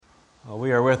Well,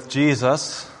 we are with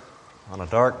Jesus on a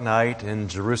dark night in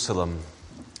Jerusalem.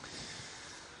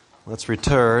 Let's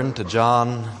return to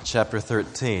John chapter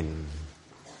 13.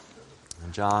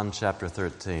 John chapter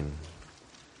 13.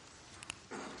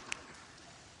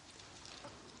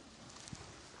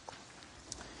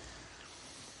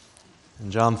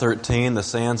 In John 13, the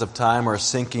sands of time are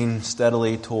sinking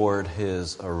steadily toward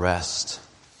his arrest.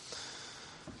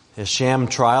 His sham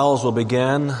trials will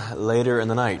begin later in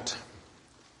the night.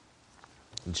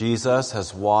 Jesus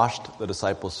has washed the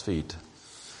disciples' feet.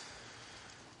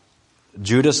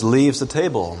 Judas leaves the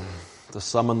table to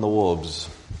summon the wolves.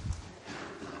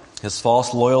 His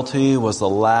false loyalty was the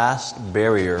last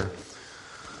barrier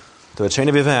to a chain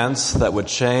of events that would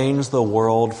change the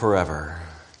world forever.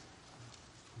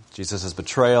 Jesus'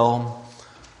 betrayal,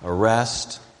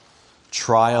 arrest,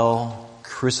 trial,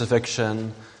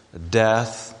 crucifixion,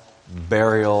 death,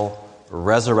 burial,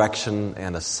 resurrection,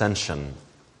 and ascension.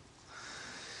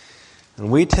 And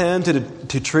we tend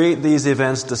to treat these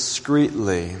events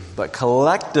discreetly, but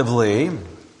collectively,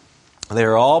 they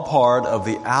are all part of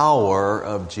the hour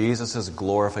of Jesus'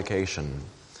 glorification.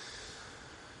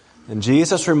 And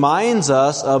Jesus reminds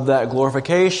us of that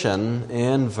glorification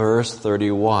in verse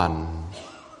 31.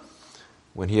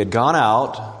 When he had gone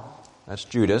out, that's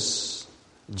Judas,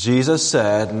 Jesus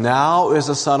said, "Now is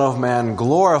the Son of Man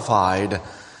glorified,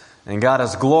 and God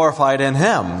is glorified in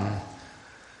him.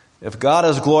 If God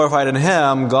is glorified in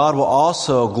him, God will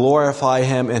also glorify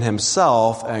him in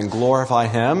himself and glorify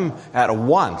him at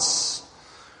once.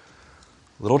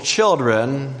 Little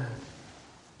children,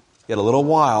 yet a little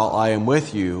while I am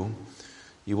with you.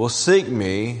 You will seek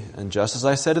me, and just as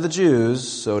I said to the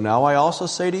Jews, so now I also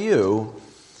say to you,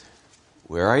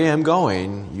 where I am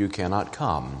going, you cannot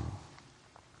come."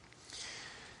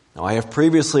 Now, I have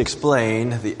previously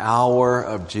explained the hour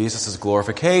of Jesus'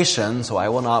 glorification, so I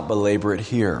will not belabor it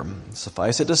here.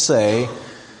 Suffice it to say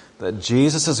that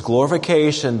Jesus'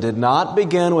 glorification did not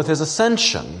begin with his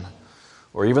ascension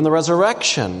or even the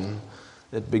resurrection.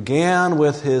 It began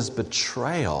with his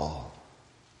betrayal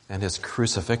and his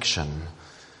crucifixion.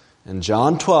 In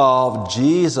John 12,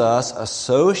 Jesus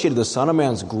associated the Son of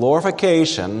Man's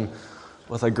glorification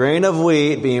with a grain of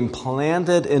wheat being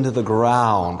planted into the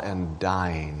ground and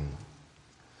dying.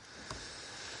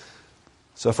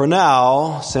 So for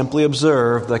now, simply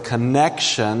observe the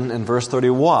connection in verse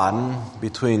 31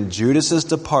 between Judas'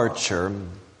 departure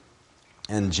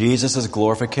and Jesus'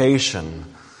 glorification.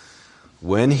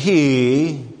 When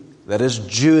he, that is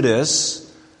Judas,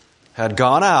 had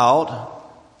gone out,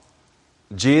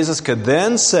 Jesus could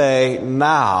then say,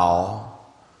 "Now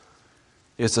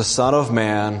is the Son of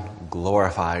Man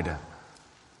glorified,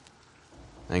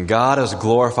 and God is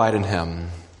glorified in him."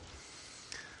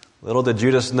 Little did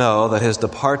Judas know that his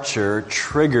departure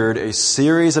triggered a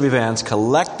series of events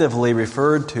collectively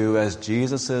referred to as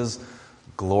Jesus'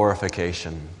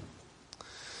 glorification.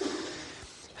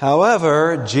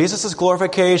 However, Jesus'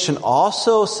 glorification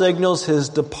also signals his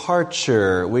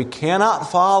departure. We cannot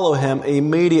follow him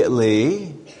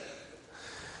immediately.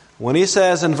 When he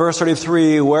says in verse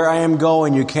 33, "Where I am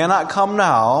going, you cannot come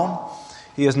now,"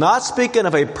 he is not speaking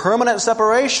of a permanent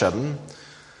separation,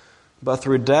 but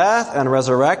through death and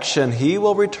resurrection, he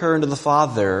will return to the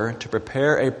Father to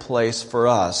prepare a place for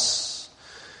us.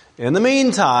 In the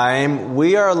meantime,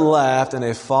 we are left in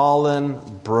a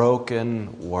fallen,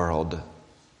 broken world.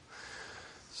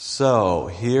 So,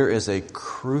 here is a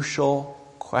crucial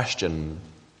question.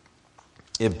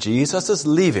 If Jesus is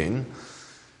leaving,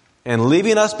 and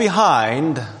leaving us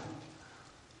behind,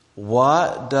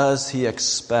 what does he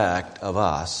expect of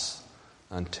us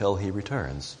until he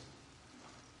returns?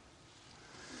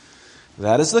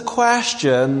 That is the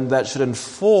question that should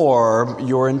inform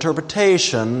your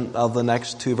interpretation of the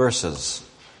next two verses,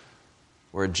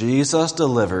 where Jesus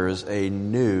delivers a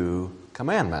new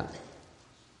commandment.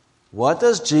 What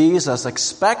does Jesus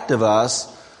expect of us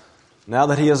now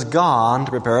that he has gone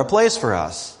to prepare a place for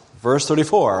us? Verse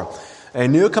 34. "A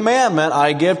new commandment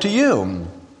I give to you,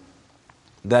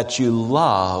 that you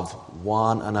love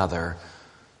one another,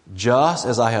 just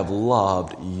as I have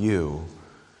loved you.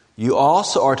 You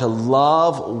also are to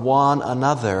love one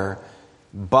another.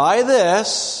 By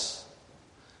this,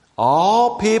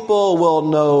 all people will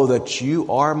know that you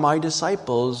are my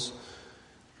disciples,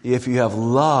 if you have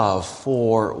love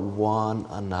for one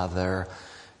another."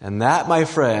 And that, my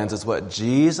friends, is what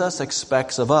Jesus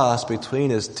expects of us between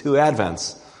his two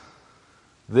advents.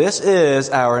 This is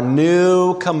our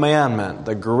new commandment.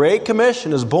 The Great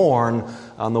Commission is born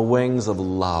on the wings of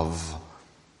love.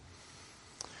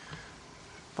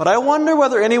 But I wonder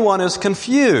whether anyone is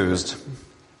confused.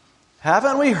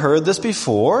 Haven't we heard this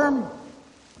before?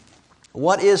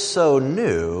 What is so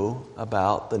new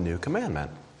about the new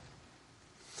commandment?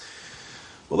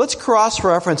 Well, let's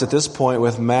cross-reference at this point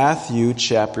with Matthew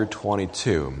chapter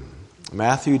 22.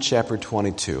 Matthew chapter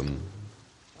 22.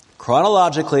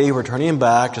 Chronologically, we're turning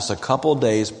back just a couple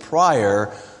days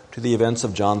prior to the events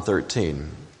of John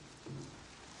 13.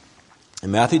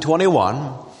 In Matthew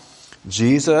 21,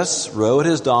 Jesus rode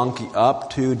his donkey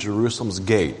up to Jerusalem's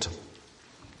gate.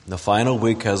 The final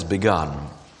week has begun.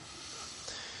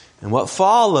 And what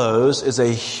follows is a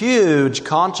huge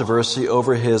controversy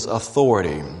over his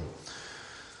authority.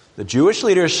 The Jewish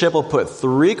leadership will put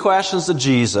 3 questions to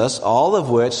Jesus, all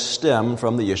of which stem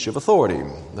from the issue of authority.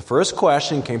 The first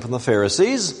question came from the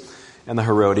Pharisees and the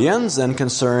Herodians and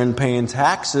concerned paying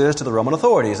taxes to the Roman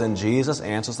authorities, and Jesus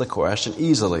answers the question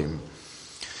easily.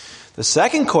 The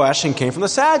second question came from the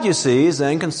Sadducees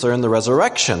and concerned the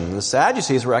resurrection. The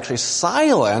Sadducees were actually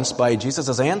silenced by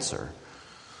Jesus' answer,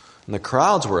 and the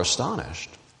crowds were astonished.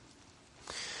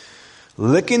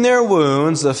 Licking their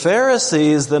wounds, the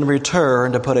Pharisees then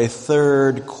returned to put a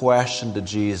third question to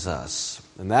Jesus.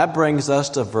 And that brings us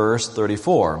to verse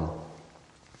 34.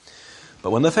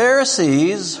 But when the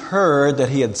Pharisees heard that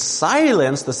he had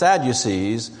silenced the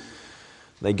Sadducees,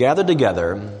 they gathered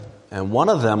together, and one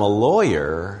of them, a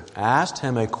lawyer, asked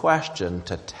him a question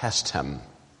to test him.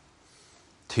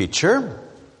 Teacher,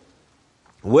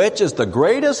 which is the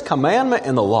greatest commandment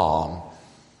in the law?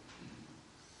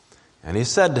 And he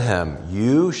said to him,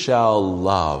 you shall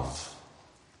love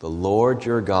the Lord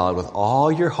your God with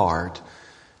all your heart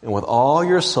and with all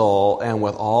your soul and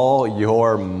with all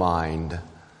your mind.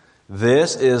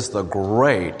 This is the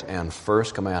great and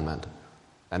first commandment.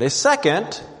 And a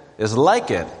second is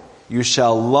like it. You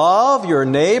shall love your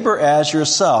neighbor as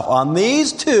yourself. On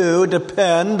these 2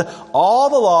 depend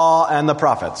all the law and the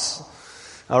prophets.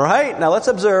 All right, now let's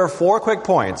observe 4 quick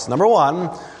points. Number 1,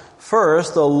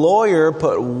 first, the lawyer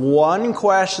put 1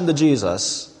 question to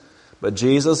Jesus, but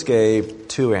Jesus gave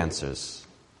 2 answers.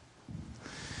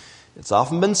 It's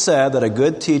often been said that a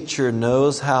good teacher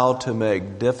knows how to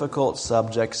make difficult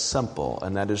subjects simple,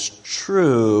 and that is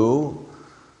true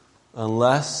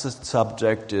unless the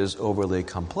subject is overly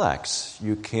complex.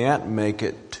 You can't make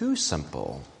it too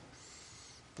simple.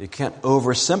 You can't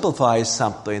oversimplify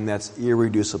something that's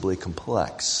irreducibly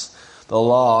complex. The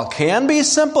law can be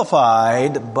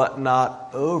simplified, but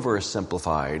not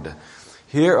oversimplified.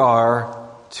 Here are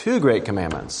 2 great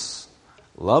commandments.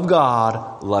 Love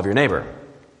God, love your neighbor.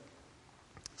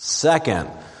 Second,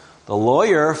 the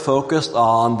lawyer focused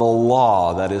on the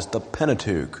law, that is the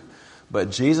Pentateuch. But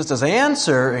Jesus'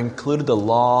 answer included the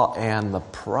law and the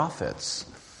prophets.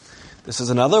 This is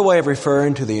another way of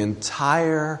referring to the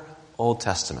entire Old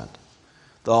Testament.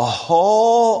 The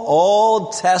whole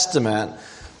Old Testament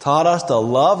taught us to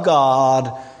love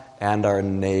God and our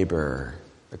neighbor.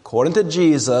 According to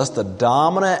Jesus, the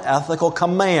dominant ethical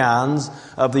commands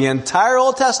of the entire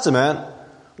Old Testament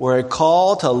were a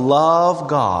call to love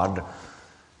God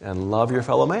and love your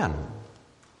fellow man.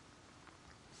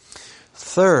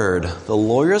 Third, the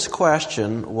lawyer's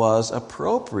question was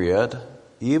appropriate,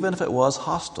 even if it was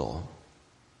hostile.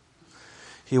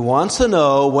 He wants to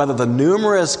know whether the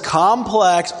numerous,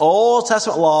 complex Old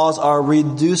Testament laws are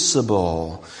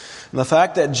reducible. And the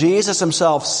fact that Jesus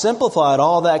himself simplified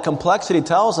all that complexity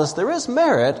tells us there is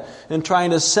merit in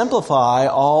trying to simplify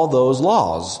all those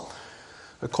laws.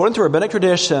 According to rabbinic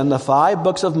tradition, the 5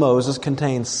 books of Moses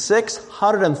contain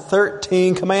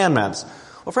 613 commandments.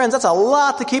 Well, friends, that's a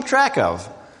lot to keep track of.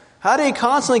 How do you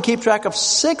constantly keep track of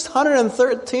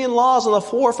 613 laws on the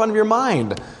forefront of your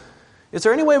mind? Is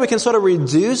there any way we can sort of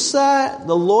reduce that?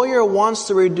 The lawyer wants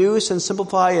to reduce and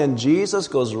simplify, and Jesus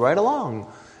goes right along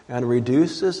and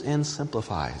reduces and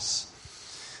simplifies.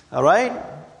 All right?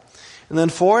 And then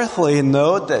fourthly,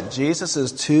 note that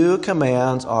Jesus' 2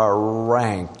 commands are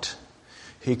ranked.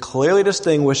 He clearly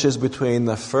distinguishes between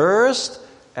the first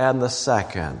and the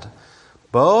second.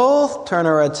 Both turn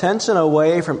our attention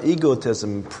away from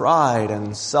egotism, pride,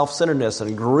 and self-centeredness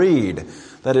and greed.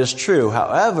 That is true.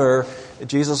 However,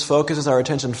 Jesus focuses our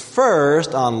attention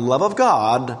first on love of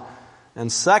God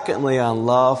and secondly on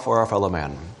love for our fellow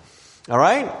man. All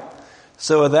right?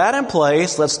 So with that in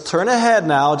place, let's turn ahead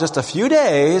now just a few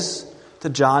days to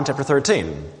John chapter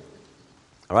 13.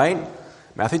 All right?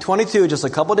 Matthew 22, just a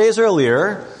couple days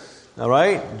earlier. All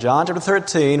right? John chapter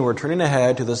 13, we're turning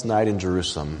ahead to this night in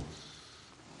Jerusalem.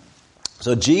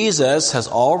 So Jesus has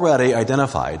already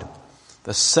identified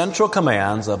the central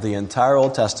commands of the entire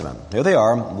Old Testament. Here they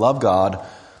are. Love God,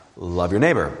 love your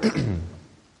neighbor.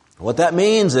 What that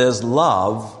means is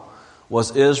love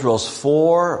was Israel's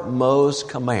foremost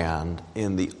command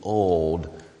in the Old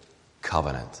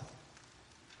Covenant.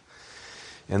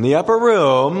 In the upper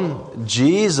room,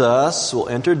 Jesus will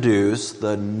introduce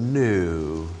the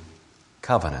new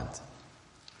covenant.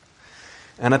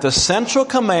 And if the central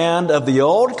command of the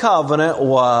old covenant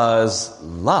was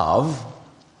love,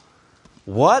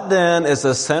 what then is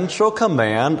the central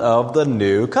command of the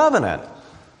new covenant?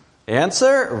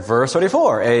 Answer, verse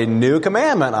 34, a new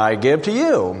commandment I give to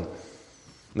you,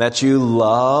 that you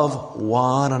love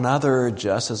one another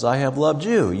just as I have loved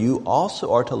you. You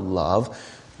also are to love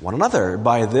one another.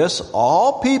 By this,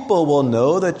 all people will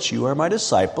know that you are my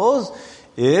disciples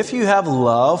if you have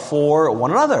love for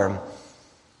one another.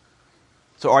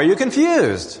 So are you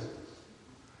confused?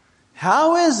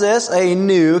 How is this a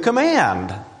new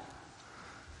command?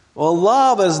 Well,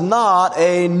 love is not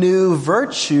a new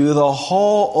virtue. The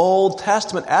whole Old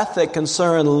Testament ethic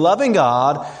concerned loving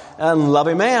God and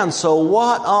loving man. So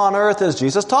what on earth is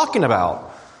Jesus talking about?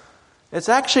 It's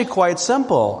actually quite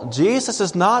simple. Jesus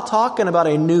is not talking about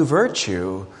a new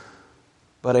virtue,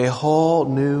 but a whole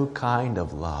new kind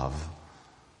of love.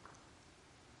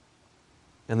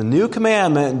 In the new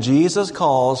commandment, Jesus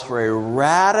calls for a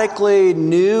radically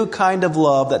new kind of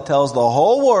love that tells the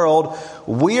whole world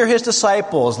we are his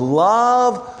disciples.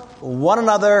 Love one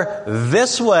another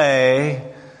this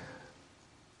way,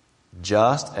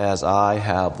 just as I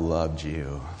have loved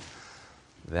you.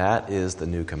 That is the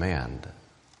new command.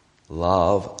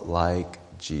 Love like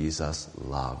Jesus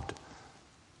loved.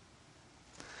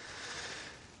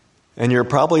 And you're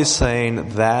probably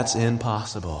saying, that's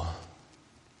impossible.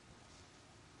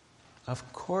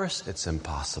 Of course it's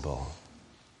impossible.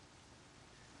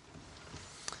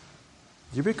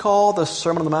 Do you recall the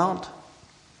Sermon on the Mount?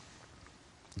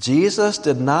 Jesus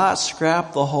did not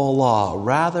scrap the whole law.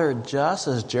 Rather, just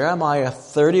as Jeremiah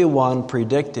 31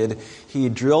 predicted, he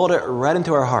drilled it right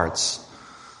into our hearts.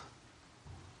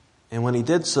 And when he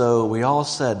did so, we all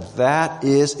said, that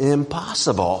is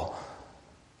impossible.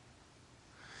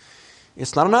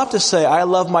 It's not enough to say, I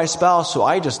love my spouse, so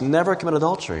I just never commit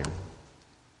adultery.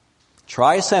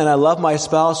 Try saying, I love my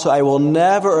spouse, so I will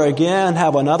never again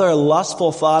have another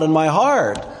lustful thought in my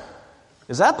heart.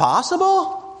 Is that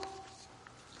possible?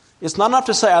 It's not enough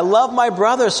to say, I love my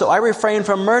brother, so I refrain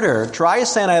from murder. Try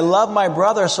saying, I love my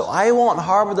brother, so I won't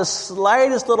harbor the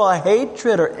slightest little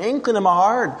hatred or inkling in my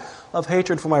heart of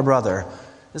hatred for my brother.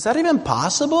 Is that even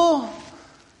possible?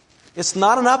 It's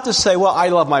not enough to say, well, I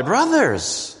love my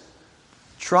brothers.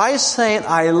 Try saying,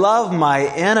 I love my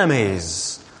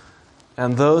enemies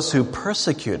and those who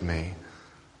persecute me.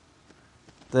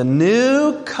 The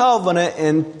new covenant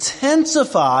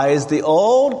intensifies the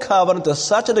old covenant to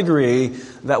such a degree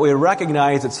that we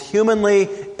recognize it's humanly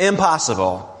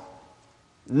impossible.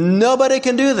 Nobody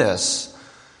can do this.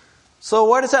 So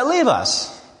where does that leave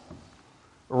us?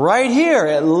 Right here,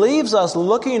 it leaves us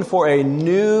looking for a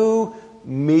new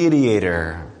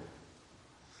mediator.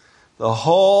 The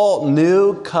whole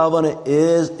new covenant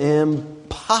is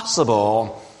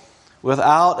impossible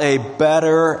without a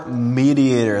better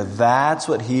mediator. That's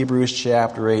what Hebrews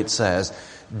chapter 8 says.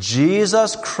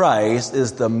 Jesus Christ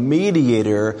is the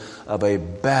mediator of a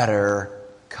better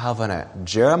covenant.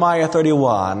 Jeremiah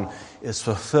 31 is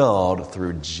fulfilled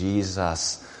through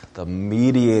Jesus, the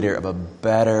mediator of a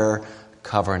better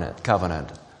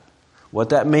covenant. What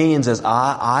that means is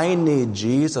I need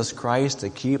Jesus Christ to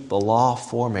keep the law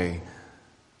for me.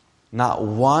 Not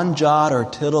one jot or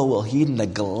tittle will he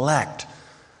neglect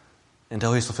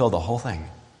until he's fulfilled the whole thing.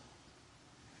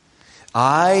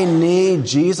 I need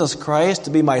Jesus Christ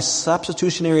to be my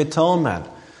substitutionary atonement,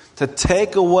 to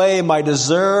take away my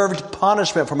deserved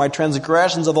punishment for my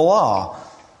transgressions of the law.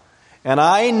 And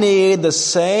I need the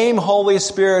same Holy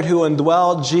Spirit who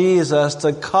indwelled Jesus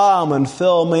to come and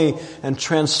fill me and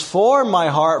transform my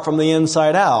heart from the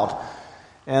inside out.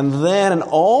 And then, and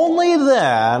only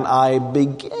then, I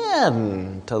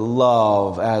begin to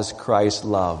love as Christ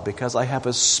loved, because I have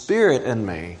His Spirit in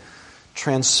me,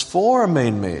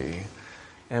 transforming me.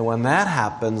 And when that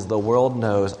happens, the world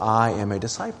knows I am a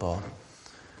disciple.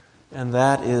 And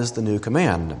that is the new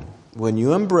command. When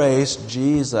you embrace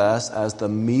Jesus as the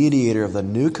mediator of the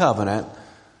new covenant,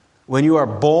 when you are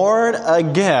born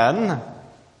again,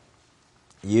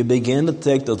 you begin to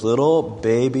take those little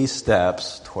baby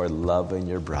steps toward loving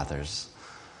your brothers.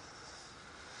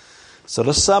 So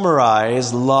to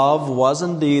summarize, love was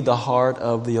indeed the heart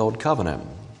of the old covenant.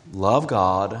 Love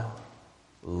God,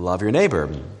 love your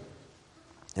neighbor.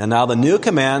 And now the new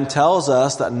command tells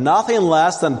us that nothing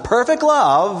less than perfect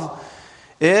love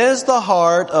is the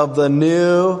heart of the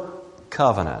new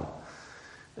covenant.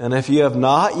 And if you have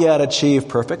not yet achieved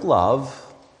perfect love,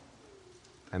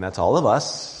 and that's all of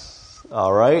us,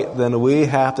 all right, then we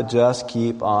have to just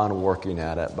keep on working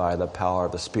at it by the power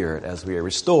of the Spirit as we are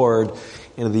restored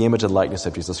into the image and likeness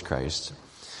of Jesus Christ.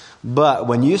 But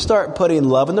when you start putting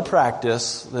love into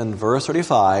practice, then verse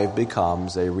 35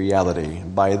 becomes a reality.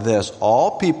 By this,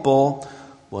 all people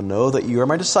will know that you are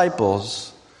my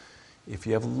disciples if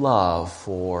you have love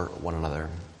for one another.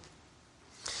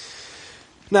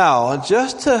 Now,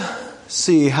 just to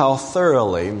see how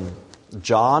thoroughly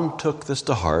John took this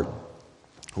to heart,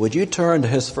 would you turn to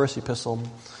his first epistle,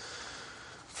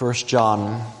 1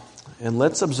 John, and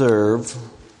let's observe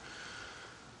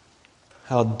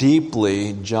how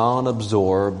deeply John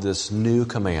absorbed this new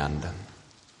command.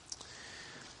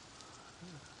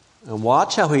 And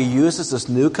watch how he uses this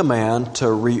new command to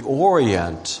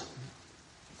reorient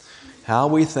how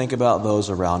we think about those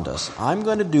around us. I'm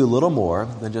going to do little more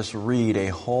than just read a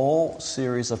whole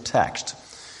series of text.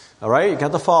 All right, you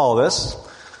got to follow this.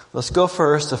 Let's go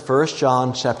first to 1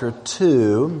 John chapter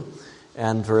 2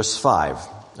 and verse 5.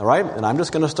 All right, and I'm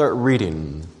just going to start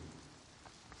reading.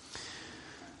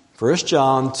 1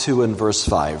 John 2 and verse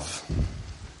 5.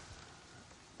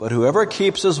 But whoever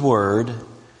keeps his word,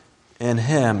 in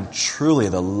him truly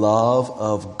the love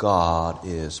of God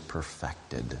is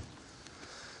perfected.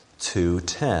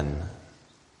 2:10.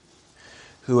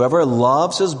 Whoever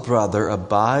loves his brother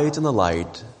abides in the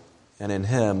light, and in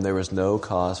him there is no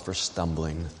cause for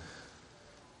stumbling.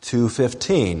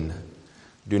 2:15.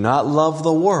 Do not love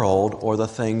the world or the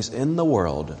things in the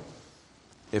world.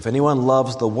 If anyone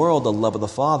loves the world, the love of the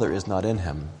Father is not in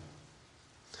him.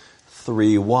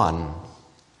 3:1.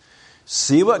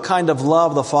 See what kind of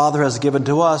love the Father has given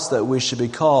to us that we should be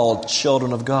called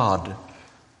children of God.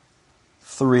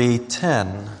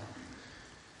 3:10.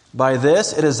 By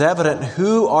this it is evident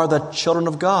who are the children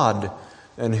of God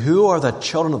and who are the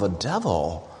children of the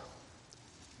devil.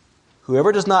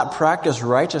 Whoever does not practice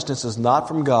righteousness is not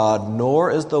from God, nor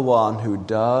is the one who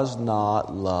does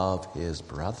not love his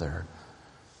brother.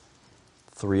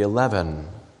 3:11.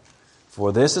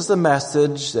 For this is the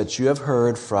message that you have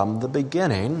heard from the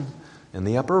beginning in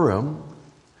the upper room,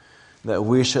 that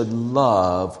we should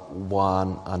love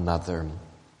one another.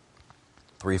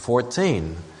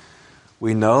 3:14.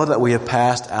 We know that we have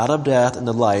passed out of death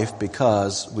into life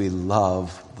because we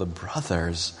love the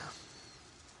brothers.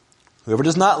 Whoever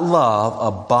does not love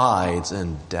abides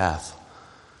in death.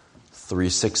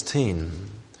 3:16.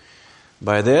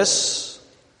 By this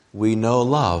we know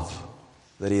love,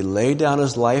 that he laid down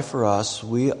his life for us.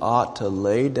 We ought to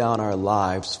lay down our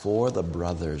lives for the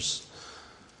brothers.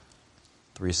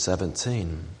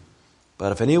 3:17.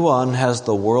 But if anyone has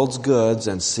the world's goods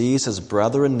and sees his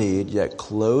brother in need, yet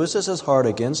closes his heart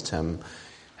against him,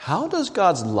 how does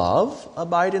God's love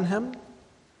abide in him?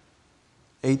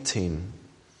 18.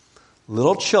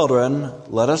 Little children,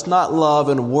 let us not love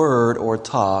in word or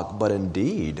talk, but in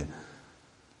deed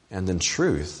and in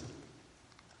truth.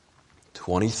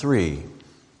 23.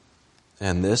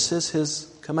 And this is his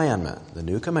commandment, the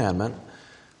new commandment,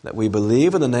 that we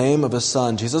believe in the name of his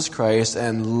Son, Jesus Christ,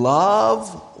 and love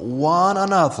one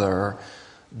another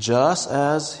just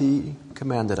as he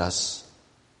commanded us.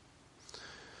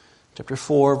 Chapter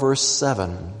 4, verse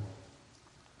 7.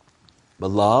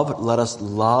 Beloved, let us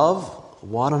love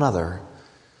one another,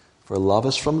 for love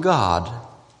is from God,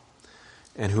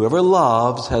 and whoever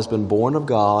loves has been born of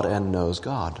God and knows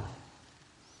God.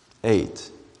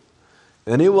 8.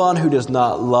 Anyone who does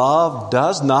not love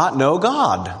does not know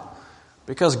God,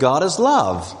 because God is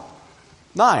love.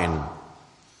 9.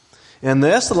 In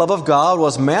this, the love of God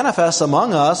was manifest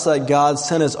among us, that God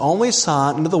sent his only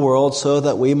Son into the world so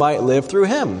that we might live through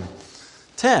him.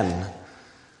 10.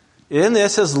 In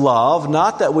this is love,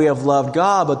 not that we have loved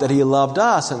God, but that he loved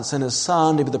us and sent his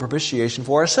Son to be the propitiation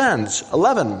for our sins.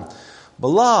 11.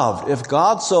 Beloved, if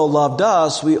God so loved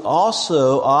us, we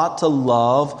also ought to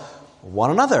love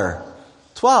one another.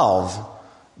 12.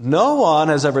 No one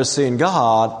has ever seen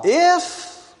God.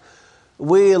 If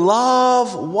we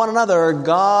love one another,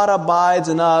 God abides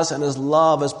in us and his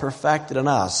love is perfected in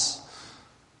us.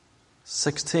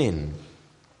 16.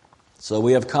 So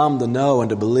we have come to know and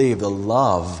to believe the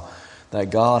love that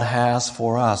God has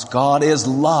for us. God is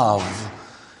love.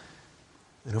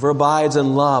 And whoever abides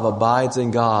in love abides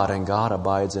in God, and God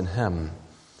abides in him.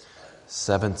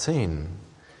 17.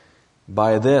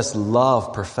 By this is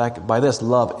love perfected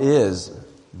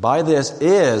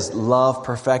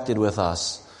with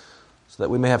us, so that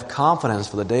we may have confidence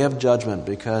for the day of judgment,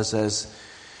 because as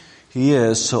he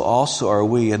is, so also are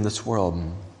we in this world.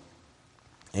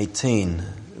 18.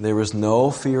 There is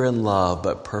no fear in love,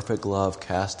 but perfect love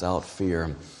casts out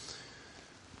fear.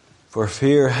 For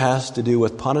fear has to do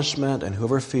with punishment, and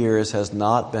whoever fears has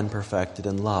not been perfected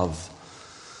in love.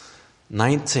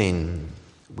 19,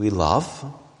 we love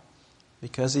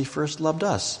because he first loved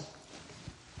us.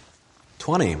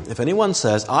 20, if anyone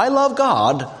says, I love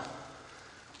God,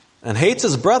 and hates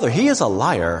his brother, he is a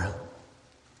liar.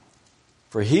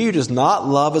 For he who does not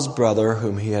love his brother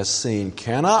whom he has seen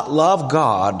cannot love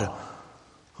God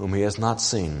whom he has not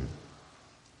seen.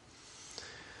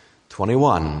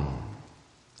 21,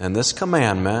 and this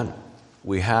commandment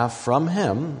we have from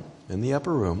him in the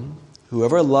upper room,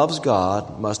 whoever loves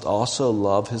God must also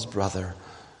love his brother.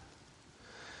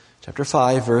 Chapter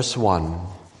 5, verse 1.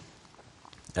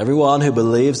 Everyone who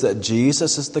believes that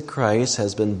Jesus is the Christ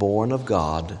has been born of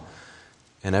God,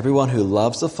 and everyone who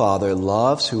loves the Father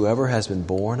loves whoever has been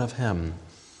born of him.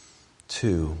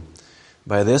 2.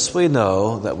 By this we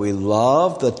know that we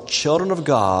love the children of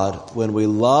God when we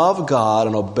love God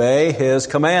and obey his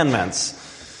commandments.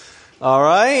 All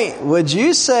right? Would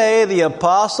you say the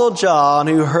Apostle John,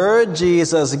 who heard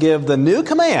Jesus give the new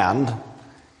command,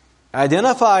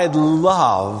 identified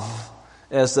love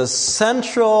as the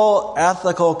central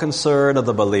ethical concern of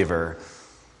the believer?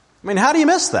 I mean, how do you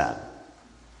miss that?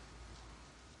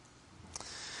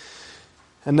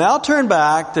 And now turn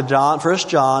back to 1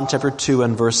 John chapter 2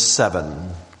 and verse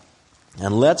 7.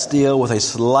 And let's deal with a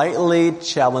slightly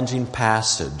challenging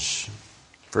passage.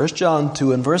 1 John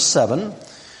 2 and verse 7.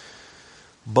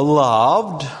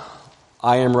 Beloved,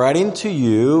 I am writing to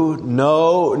you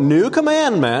no new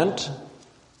commandment,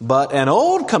 but an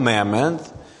old commandment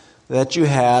that you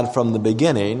had from the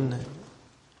beginning.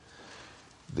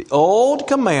 The old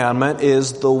commandment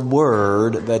is the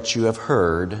word that you have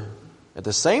heard. At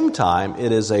the same time,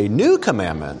 it is a new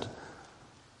commandment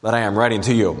that I am writing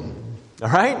to you. All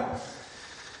right?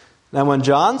 Now, when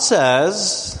John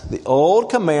says the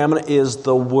old commandment is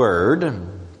the word,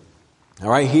 all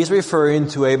right, he's referring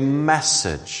to a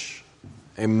message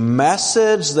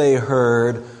they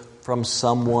heard from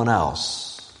someone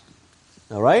else.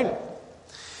 All right?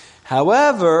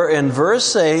 However, in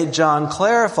verse 8, John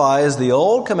clarifies the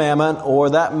old commandment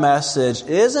or that message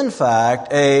is in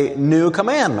fact a new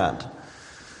commandment.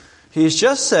 He's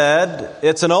just said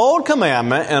it's an old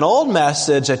commandment, an old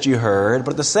message that you heard,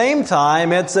 but at the same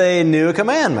time it's a new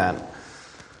commandment.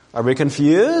 Are we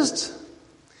confused?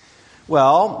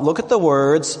 Well, look at the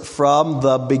words from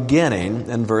the beginning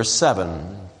in verse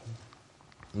 7.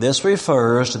 This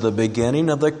refers to the beginning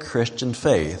of the Christian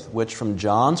faith, which from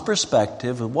John's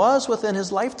perspective was within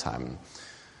his lifetime.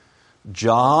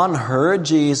 John heard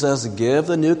Jesus give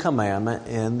the new commandment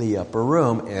in the upper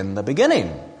room in the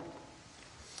beginning.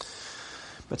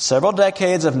 But several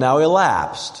decades have now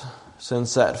elapsed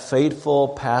since that fateful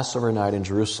Passover night in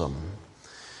Jerusalem.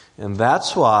 And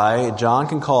that's why John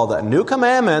can call that new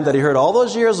commandment that he heard all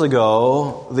those years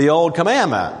ago the old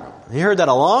commandment. He heard that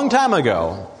a long time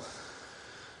ago.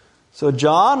 So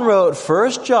John wrote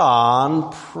 1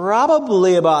 John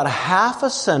probably about half a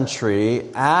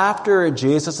century after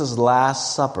Jesus'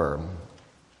 Last Supper.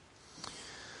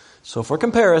 So for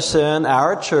comparison,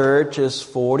 our church is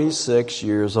 46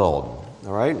 years old.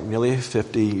 All right, nearly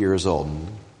 50 years old.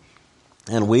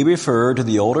 And we refer to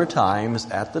the older times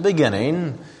at the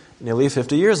beginning, nearly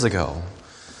 50 years ago.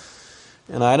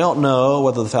 And I don't know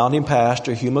whether the founding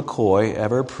pastor, Hugh McCoy,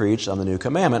 ever preached on the New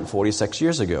Commandment 46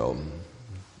 years ago.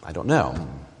 I don't know.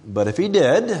 But if he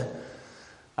did,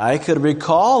 I could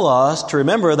recall us to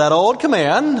remember that old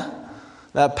command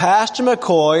that Pastor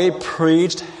McCoy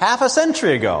preached half a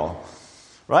century ago.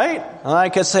 Right? And I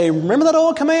could say, remember that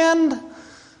old command?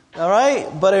 All right?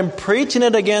 But in preaching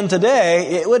it again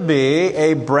today, it would be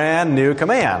a brand new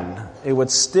command. It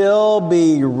would still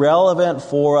be relevant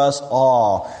for us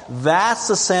all. That's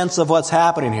the sense of what's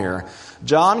happening here.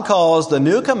 John calls the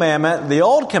new commandment the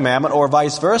old commandment, or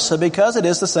vice versa, because it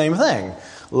is the same thing.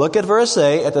 Look at verse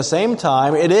 8. At the same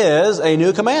time, it is a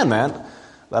new commandment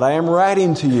that I am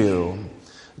writing to you.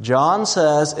 John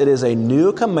says it is a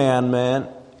new commandment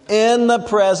in the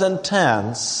present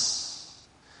tense,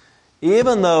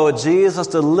 even though Jesus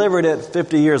delivered it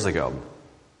 50 years ago.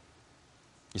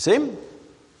 You see?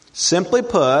 Simply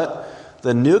put,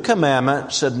 the new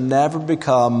commandment should never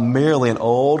become merely an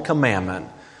old commandment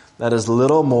that is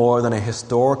little more than a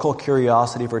historical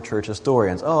curiosity for church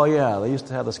historians. Oh yeah, they used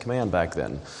to have this command back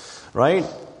then. Right?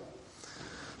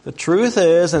 The truth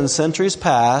is, in centuries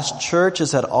past,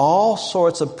 churches had all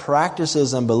sorts of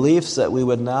practices and beliefs that we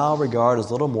would now regard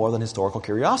as little more than historical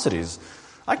curiosities.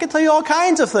 I could tell you all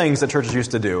kinds of things that churches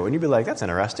used to do, and you'd be like, that's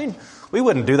interesting. We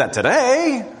wouldn't do that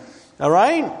today. All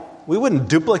right? We wouldn't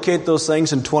duplicate those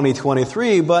things in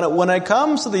 2023, but when it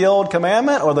comes to the old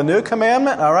commandment or the new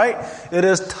commandment, all right, it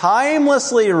is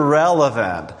timelessly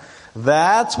relevant.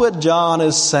 That's what John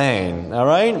is saying, all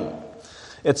right?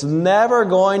 It's never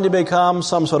going to become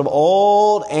some sort of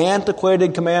old,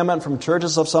 antiquated commandment from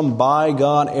churches of some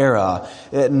bygone era.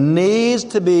 It needs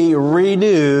to be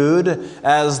renewed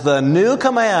as the new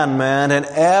commandment in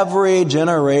every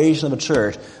generation of the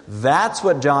church. That's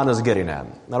what John is getting at.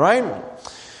 All right?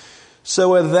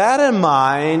 So with that in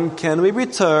mind, can we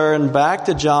return back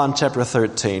to John chapter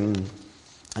 13?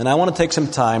 And I want to take some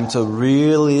time to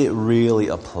really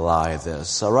apply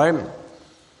this. All right?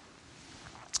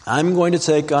 I'm going to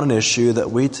take on an issue that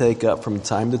we take up from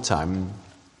time to time.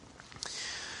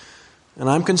 And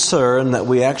I'm concerned that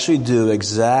we actually do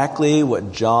exactly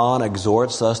what John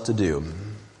exhorts us to do.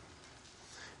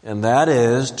 And that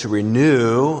is to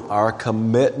renew our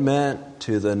commitment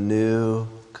to the new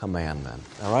commandment.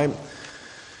 All right?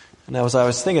 And as I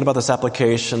was thinking about this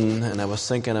application, and I was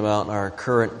thinking about our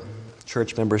current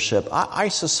church membership, I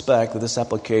suspect that this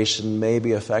application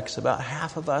maybe affects about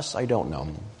half of us. I don't know.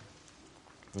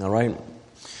 All right?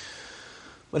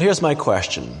 But here's my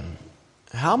question.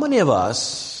 How many of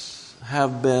us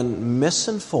have been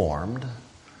misinformed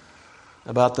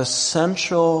about the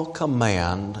central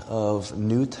command of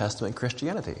New Testament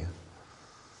Christianity?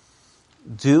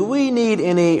 Do we need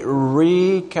any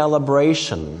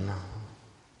recalibration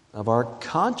of our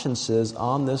consciences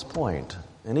on this point?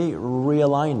 Any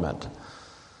realignment?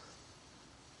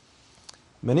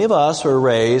 Many of us were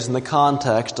raised in the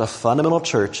context of fundamental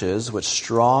churches which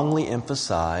strongly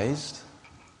emphasized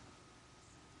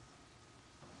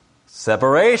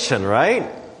separation, right?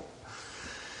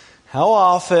 How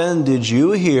often did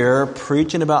you hear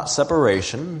preaching about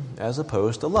separation as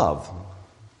opposed to love?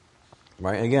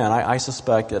 Right? Again, I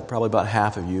suspect that probably about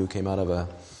half of you came out of a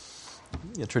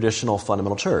traditional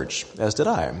fundamental church, as did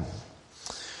I.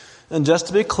 And just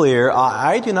to be clear,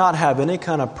 I do not have any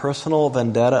kind of personal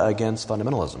vendetta against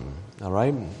fundamentalism. All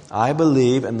right? I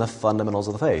believe in the fundamentals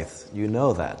of the faith. You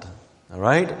know that. All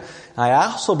right? I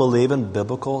also believe in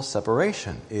biblical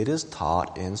separation. It is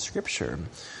taught in Scripture.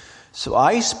 So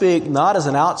I speak not as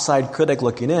an outside critic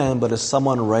looking in, but as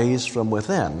someone raised from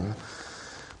within.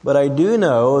 But I do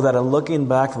know that in looking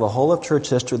back for the whole of church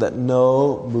history that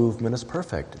no movement is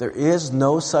perfect. There is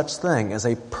no such thing as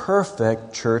a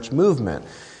perfect church movement.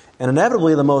 And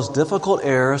inevitably, the most difficult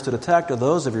errors to detect are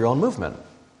those of your own movement.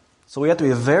 So we have to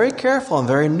be very careful and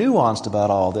very nuanced about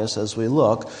all this as we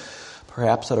look,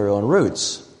 perhaps, at our own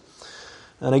roots.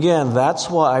 And again,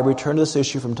 that's why I return to this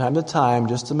issue from time to time,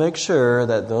 just to make sure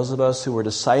that those of us who were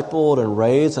discipled and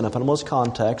raised in a fundamentalist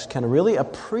context can really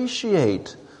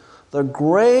appreciate the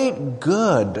great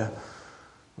good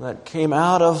that came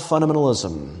out of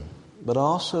fundamentalism, but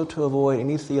also to avoid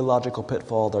any theological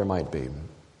pitfall there might be.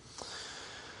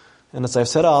 And as I've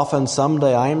said often,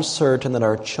 someday I am certain that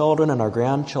our children and our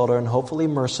grandchildren, hopefully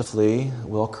mercifully,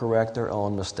 will correct their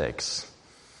own mistakes.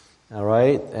 All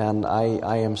right? And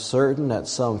I am certain that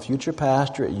some future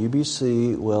pastor at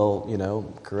UBC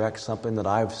will, correct something that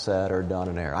I've said or done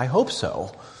in error. I hope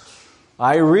so.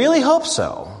 I really hope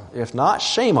so. If not,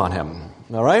 shame on him.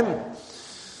 All right?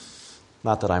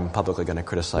 Not that I'm publicly going to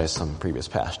criticize some previous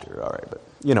pastor. All right, but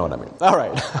you know what I mean. All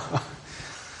right.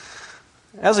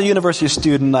 As a university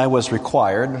student, I was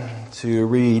required to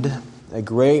read a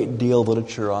great deal of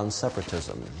literature on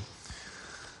separatism.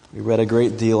 We read a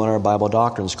great deal in our Bible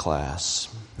doctrines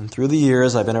class. And through the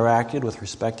years, I've interacted with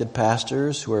respected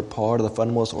pastors who are part of the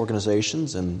fundamentalist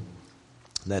organizations and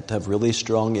that have really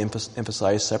strongly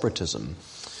emphasized separatism.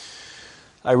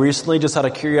 I recently, just out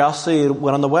of curiosity,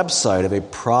 went on the website of a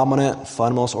prominent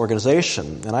fundamentalist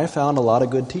organization, and I found a lot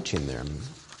of good teaching there.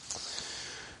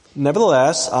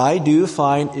 Nevertheless, I do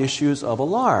find issues of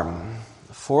alarm.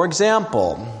 For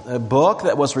example, a book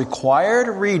that was required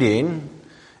reading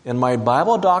in my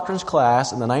Bible doctrines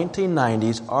class in the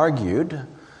 1990s argued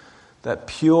that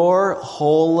pure,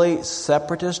 holy,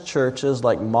 separatist churches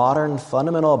like modern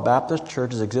fundamental Baptist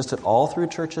churches existed all through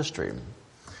church history.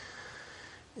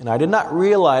 And I did not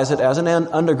realize it as an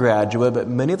undergraduate, but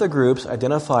many of the groups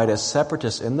identified as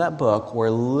separatists in that book were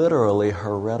literally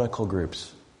heretical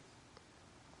groups.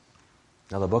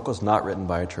 Now, the book was not written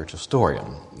by a church historian,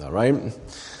 all right?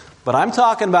 But I'm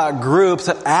talking about groups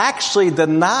that actually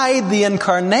denied the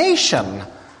incarnation.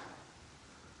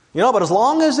 But as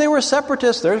long as they were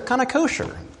separatists, they're kind of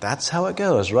kosher. That's how it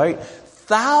goes, right?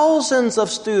 Thousands of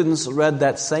students read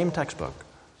that same textbook.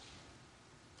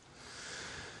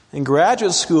 In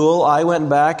graduate school, I went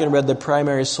back and read the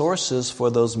primary sources for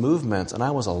those movements, and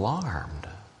I was alarmed.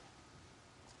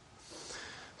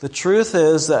 The truth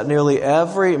is that nearly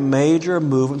every major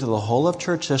movement through the whole of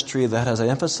church history that has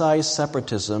emphasized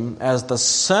separatism as the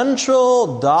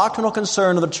central doctrinal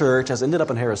concern of the church has ended up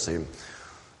in heresy.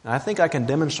 And I think I can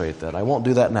demonstrate that. I won't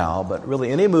do that now, but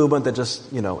really any movement that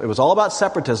just, it was all about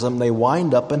separatism, they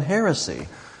wind up in heresy.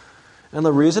 And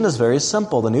the reason is very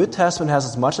simple. The New Testament has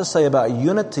as much to say about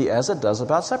unity as it does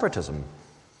about separatism.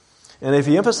 And if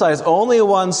you emphasize only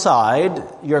one side,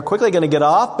 you're quickly going to get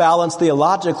off balance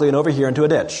theologically and over here into a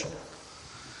ditch.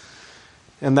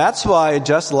 And that's why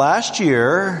just last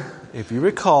year, if you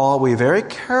recall, we very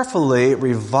carefully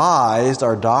revised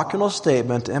our doctrinal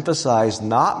statement to emphasize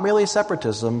not merely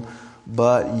separatism,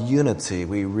 but unity.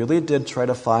 We really did try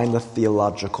to find the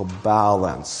theological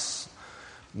balance.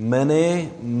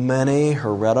 Many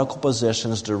heretical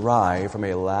positions derive from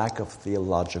a lack of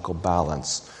theological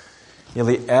balance.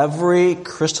 Nearly every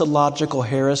Christological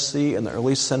heresy in the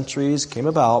early centuries came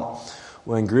about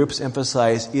when groups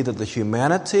emphasized either the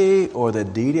humanity or the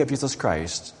deity of Jesus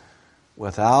Christ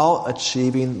without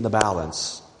achieving the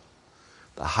balance.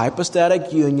 The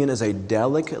hypostatic union is a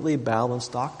delicately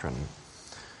balanced doctrine.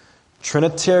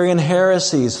 Trinitarian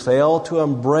heresies fail to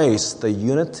embrace the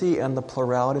unity and the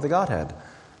plurality of the Godhead.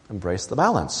 Embrace the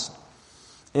balance.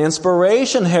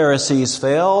 Inspiration heresies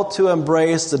fail to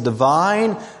embrace the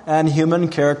divine and human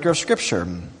character of Scripture.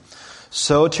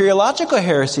 Soteriological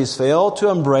heresies fail to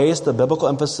embrace the biblical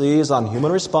emphases on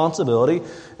human responsibility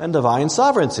and divine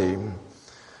sovereignty.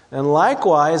 And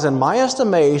likewise, in my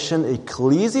estimation,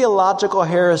 ecclesiological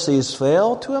heresies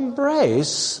fail to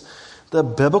embrace the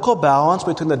biblical balance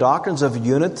between the doctrines of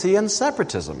unity and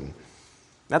separatism.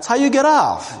 That's how you get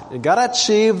off. You've got to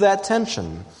achieve that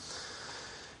tension.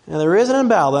 And there is an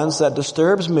imbalance that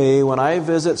disturbs me when I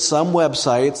visit some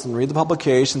websites and read the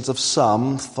publications of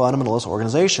some fundamentalist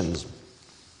organizations.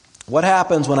 What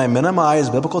happens when I minimize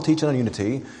biblical teaching on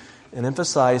unity and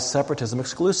emphasize separatism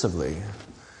exclusively?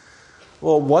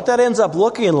 Well, what that ends up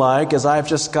looking like is I've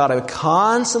just got to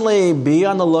constantly be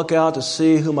on the lookout to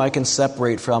see whom I can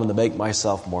separate from to make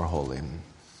myself more holy.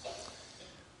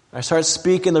 I start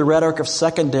speaking the rhetoric of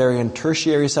secondary and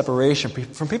tertiary separation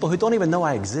from people who don't even know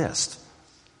I exist.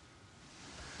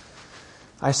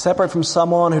 I separate from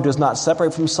someone who does not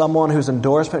separate from someone whose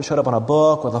endorsement showed up on a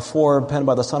book with a foreword penned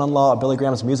by the son-in-law of Billy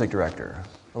Graham's music director.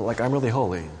 Like, I'm really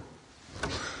holy.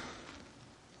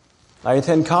 I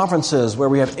attend conferences where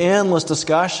we have endless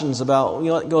discussions about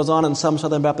what goes on in some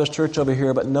Southern Baptist church over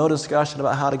here, but no discussion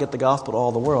about how to get the gospel to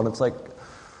all the world. It's like,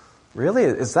 really?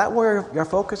 Is that where your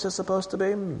focus is supposed to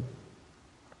be?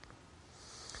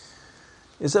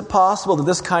 Is it possible that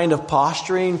this kind of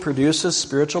posturing produces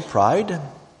spiritual pride?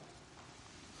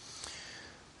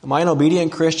 Am I an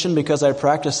obedient Christian because I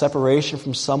practice separation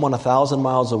from someone 1,000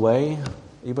 miles away,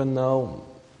 even though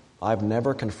I've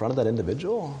never confronted that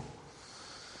individual?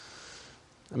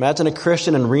 Imagine a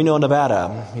Christian in Reno,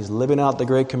 Nevada. He's living out the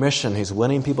Great Commission. He's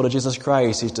winning people to Jesus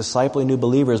Christ. He's discipling new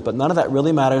believers. But none of that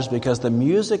really matters because the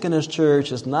music in his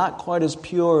church is not quite as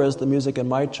pure as the music in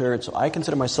my church, so I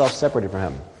consider myself separated from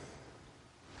him.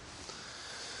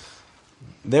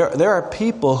 There are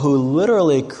people who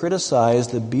literally criticize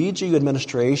the BGU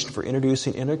administration for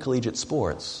introducing intercollegiate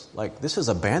sports. Like, this is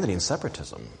abandoning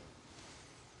separatism.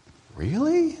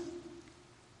 Really?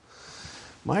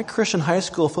 My Christian high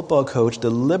school football coach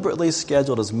deliberately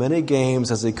scheduled as many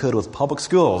games as he could with public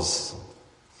schools.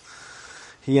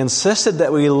 He insisted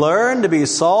that we learn to be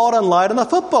salt and light on the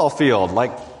football field.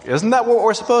 Like, isn't that what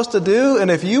we're supposed to do? And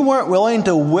if you weren't willing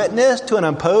to witness to an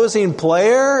opposing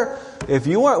player, if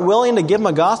you weren't willing to give him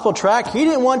a gospel tract, he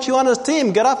didn't want you on his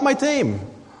team. Get off my team.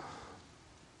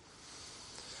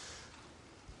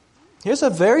 Here's a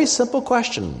very simple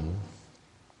question.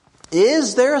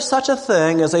 Is there such a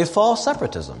thing as a false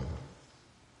separatism?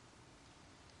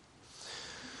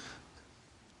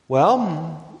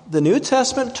 Well, the New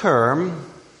Testament term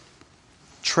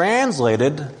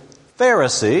translated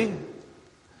Pharisee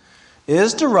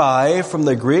is derived from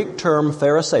the Greek term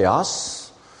Pharisaios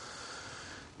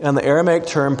and the Aramaic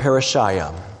term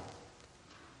Parashia.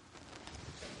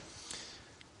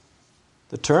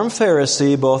 The term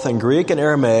Pharisee, both in Greek and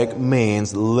Aramaic,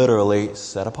 means literally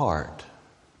set apart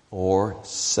or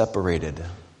separated.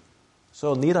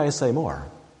 So need I say more?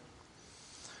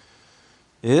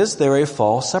 Is there a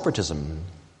false separatism?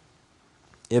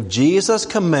 If Jesus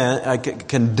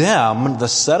condemned the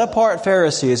set-apart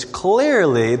Pharisees,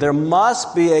 clearly there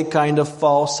must be a kind of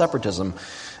false separatism.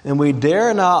 And we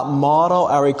dare not model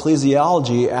our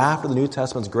ecclesiology after the New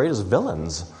Testament's greatest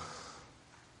villains.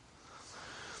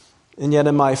 And yet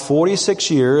in my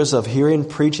 46 years of hearing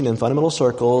preaching in fundamental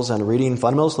circles and reading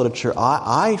fundamentalist literature,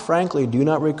 I frankly do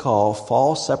not recall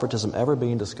false separatism ever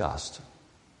being discussed.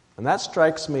 And that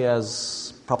strikes me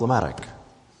as problematic.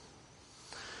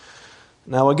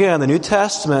 Now again, the New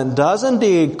Testament does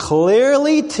indeed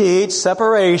clearly teach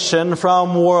separation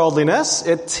from worldliness.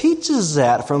 It teaches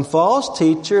that from false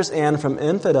teachers and from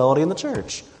infidelity in the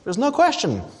church. There's no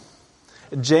question.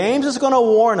 James is going to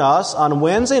warn us on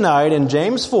Wednesday night in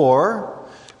James 4,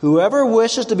 whoever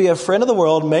wishes to be a friend of the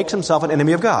world makes himself an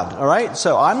enemy of God. All right?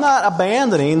 So I'm not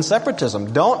abandoning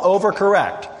separatism. Don't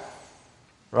overcorrect.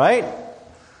 Right?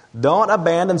 Don't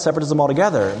abandon separatism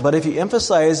altogether. But if you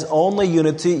emphasize only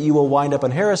unity, you will wind up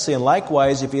in heresy. And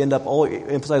likewise, if you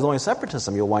emphasize only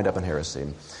separatism, you'll wind up in heresy.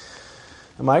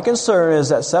 And my concern is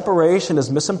that separation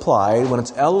is misimplied when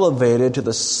it's elevated to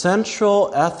the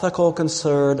central ethical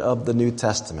concern of the New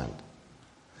Testament.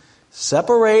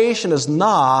 Separation is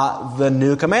not the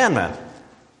new commandment.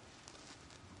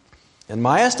 In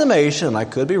my estimation, and I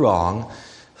could be wrong,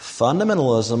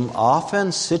 fundamentalism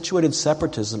often situated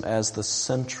separatism as the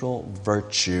central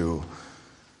virtue.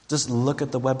 Just look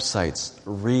at the websites.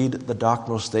 Read the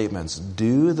doctrinal statements.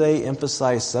 Do they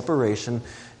emphasize separation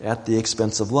at the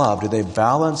expense of love? Do they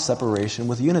balance separation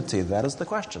with unity? That is the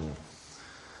question.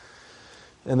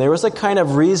 And there is a kind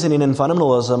of reasoning in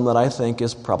fundamentalism that I think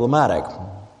is problematic.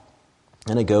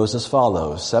 And it goes as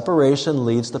follows. Separation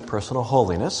leads to personal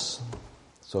holiness.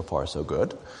 So far, so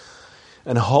good.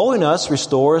 And holiness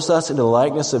restores us into the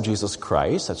likeness of Jesus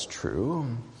Christ. That's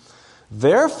true.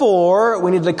 Therefore,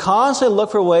 we need to constantly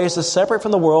look for ways to separate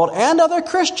from the world and other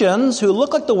Christians who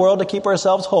look like the world to keep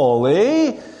ourselves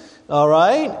holy. All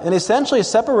right? And essentially,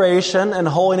 separation and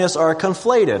holiness are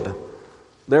conflated.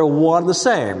 They're one and the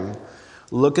same.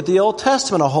 Look at the Old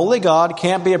Testament. A holy God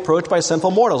can't be approached by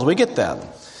sinful mortals. We get that.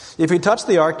 If you touch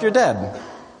the ark, you're dead.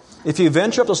 If you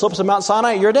venture up the slopes of Mount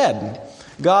Sinai, you're dead.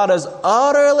 God is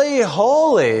utterly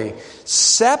holy,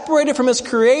 separated from His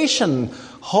creation.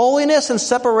 Holiness and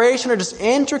separation are just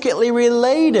intricately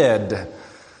related.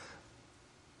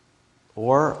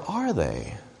 Or are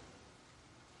they?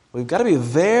 We've got to be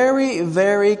very,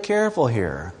 very careful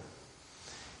here.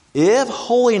 If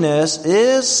holiness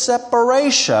is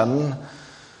separation,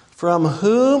 from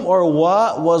whom or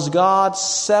what was God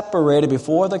separated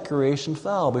before the creation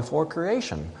fell, before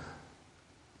creation?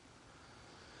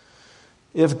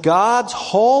 If God's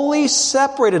holy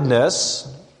separatedness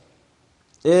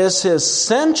is His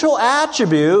central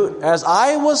attribute, as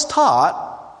I was taught,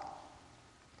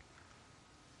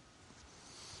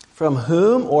 from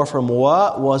whom or from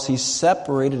what was He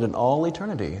separated in all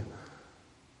eternity?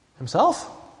 Himself?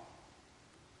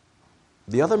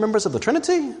 The other members of the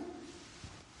Trinity?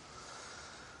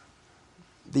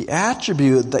 The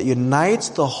attribute that unites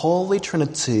the Holy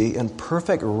Trinity in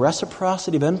perfect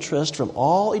reciprocity of interest from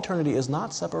all eternity is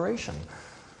not separation.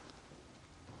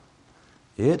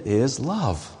 It is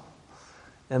love.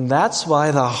 And that's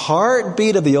why the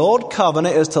heartbeat of the Old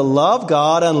Covenant is to love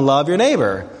God and love your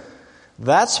neighbor.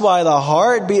 That's why the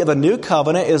heartbeat of the New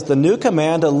Covenant is the new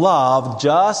command to love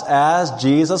just as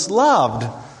Jesus loved.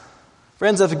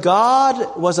 Friends, if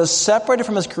God was as separated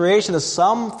from His creation as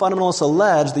some fundamentalists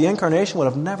allege, the incarnation would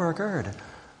have never occurred.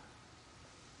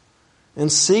 In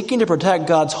seeking to protect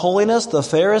God's holiness, the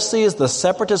Pharisees, the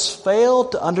separatists,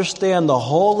 failed to understand the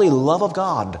holy love of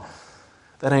God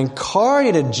that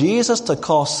incarnated Jesus to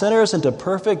call sinners into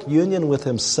perfect union with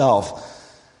Himself.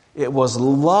 It was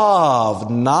love,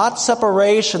 not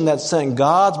separation, that sent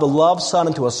God's beloved Son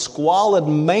into a squalid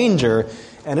manger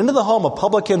and into the home of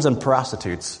publicans and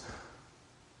prostitutes.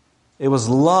 It was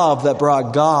love that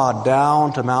brought God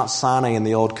down to Mount Sinai in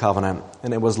the Old Covenant.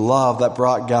 And it was love that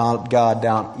brought God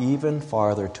down even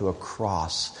farther to a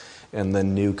cross in the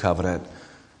New Covenant.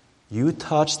 You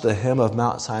touch the hem of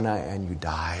Mount Sinai and you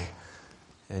die.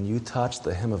 And you touch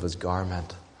the hem of His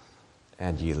garment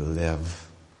and you live.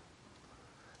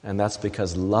 And that's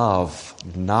because love,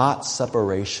 not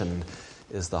separation,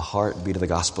 is the heartbeat of the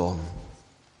gospel.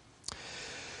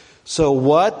 So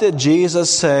what did Jesus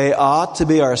say ought to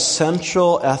be our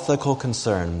central ethical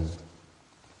concern?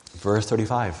 Verse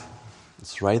 35.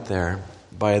 It's right there.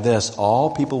 By this,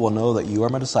 all people will know that you are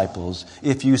my disciples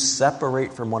if you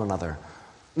separate from one another.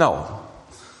 No.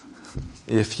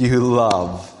 If you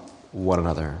love one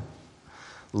another.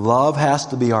 Love has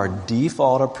to be our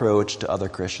default approach to other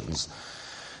Christians.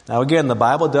 Now again, the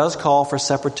Bible does call for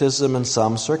separatism in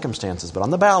some circumstances, but on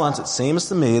the balance, it seems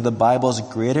to me the Bible's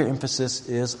greater emphasis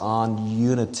is on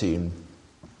unity.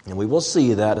 And we will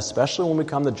see that, especially when we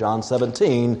come to John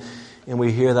 17, and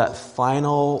we hear that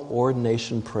final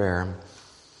ordination prayer.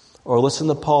 Or listen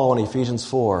to Paul in Ephesians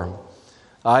 4.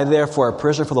 I, therefore, a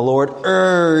prisoner for the Lord,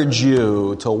 urge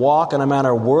you to walk in a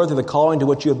manner worthy of the calling to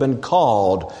which you have been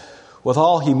called, with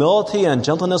all humility and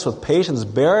gentleness, with patience,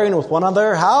 bearing with one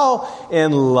another. How?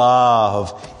 In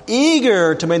love.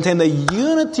 Eager to maintain the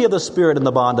unity of the Spirit in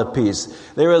the bond of peace.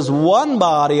 There is one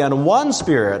body and one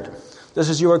Spirit. Just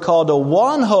as you are called to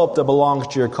one hope that belongs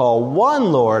to your call,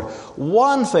 one Lord,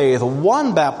 one faith,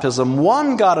 one baptism,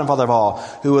 one God and Father of all,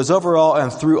 who is over all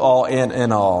and through all and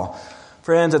in all.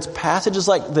 Friends, it's passages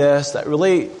like this that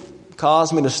really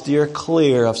cause me to steer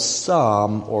clear of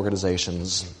some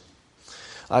organizations.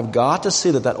 I've got to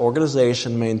see that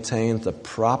organization maintains the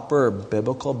proper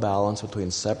biblical balance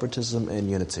between separatism and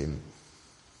unity.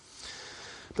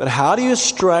 But how do you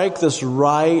strike this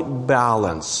right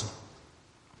balance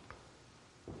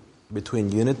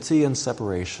between unity and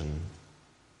separation?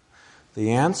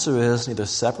 The answer is neither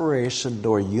separation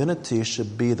nor unity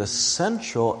should be the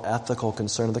central ethical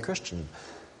concern of the Christian.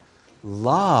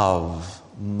 Love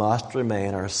must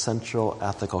remain our central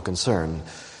ethical concern.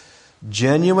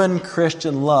 Genuine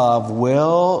Christian love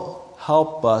will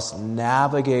help us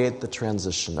navigate the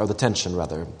transition, or the tension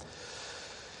rather.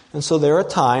 And so there are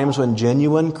times when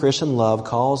genuine Christian love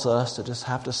calls us to just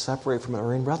have to separate from our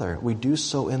erring brother. We do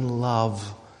so in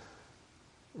love.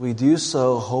 We do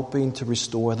so hoping to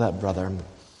restore that brother. And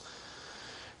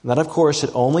that, of course,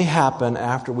 should only happen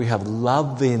after we have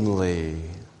lovingly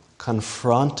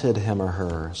confronted him or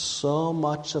her. So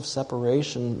much of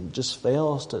separation just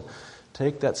fails to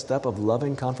take that step of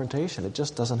loving confrontation. It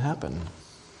just doesn't happen.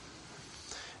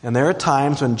 And there are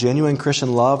times when genuine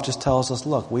Christian love just tells us,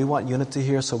 look, we want unity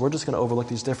here, so we're just going to overlook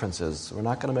these differences. We're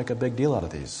not going to make a big deal out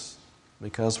of these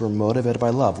because we're motivated by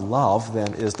love. Love,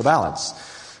 then, is the balance.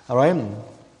 All right?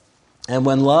 And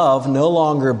when love no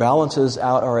longer balances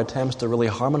out our attempts to really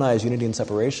harmonize unity and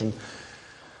separation,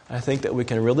 I think that we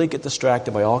can really get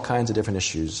distracted by all kinds of different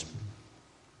issues.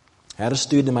 I had a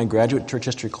student in my graduate church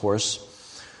history course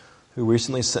who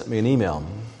recently sent me an email,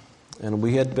 and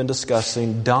we had been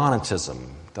discussing Donatism.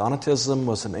 Donatism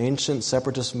was an ancient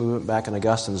separatist movement back in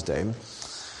Augustine's day,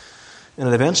 and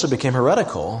it eventually became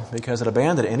heretical because it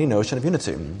abandoned any notion of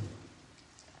unity.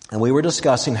 And we were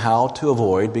discussing how to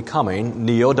avoid becoming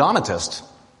neo-Donatist.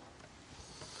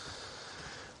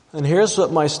 And here's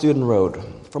what my student wrote.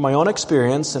 From my own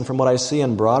experience and from what I see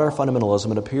in broader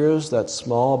fundamentalism, it appears that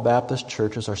small Baptist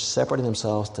churches are separating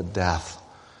themselves to death.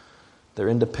 Their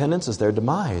independence is their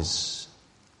demise.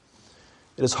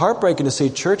 It is heartbreaking to see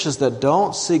churches that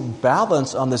don't seek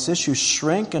balance on this issue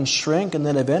shrink and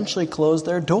then eventually close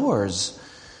their doors.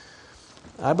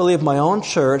 I believe my own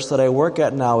church that I work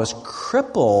at now is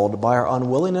crippled by our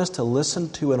unwillingness to listen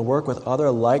to and work with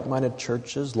other like-minded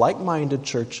churches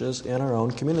in our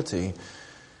own community.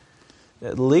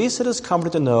 At least it is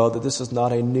comforting to know that this is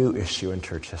not a new issue in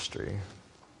church history.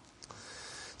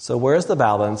 So where's the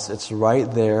balance? It's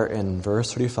right there in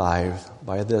verse 35.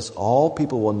 By this, all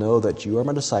people will know that you are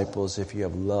my disciples if you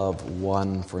have love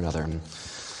one for another.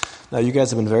 Now, you guys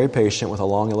have been very patient with a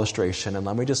long illustration, and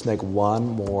let me just make one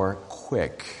more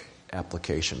quick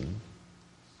application.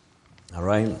 All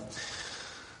right?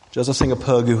 Joseph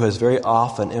Singapogu has very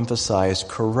often emphasized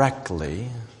correctly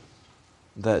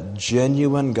that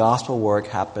genuine gospel work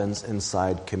happens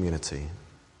inside community.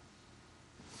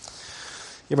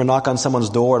 You ever knock on someone's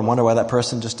door and wonder why that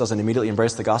person just doesn't immediately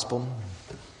embrace the gospel?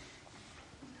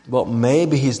 Well,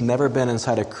 maybe he's never been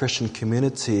inside a Christian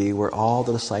community where all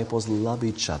the disciples love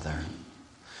each other.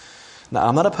 Now,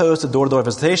 I'm not opposed to door-to-door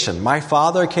visitation. My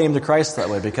father came to Christ that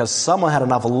way because someone had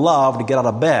enough love to get out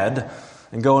of bed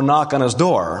and go knock on his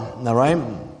door. All right?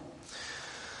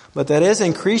 But that is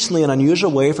increasingly an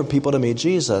unusual way for people to meet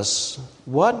Jesus.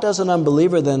 What does an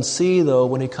unbeliever then see, though,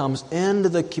 when he comes into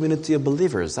the community of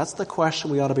believers? That's the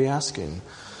question we ought to be asking.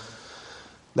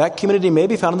 That community may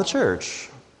be found in the church.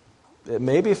 It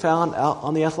may be found out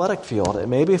on the athletic field. It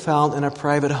may be found in a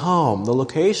private home. The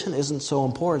location isn't so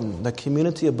important. The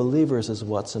community of believers is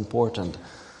what's important.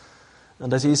 And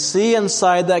does he see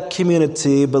inside that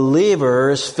community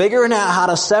believers figuring out how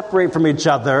to separate from each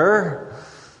other?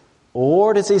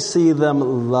 Or does he see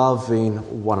them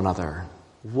loving one another?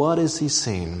 What is he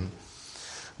seeing?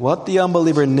 What the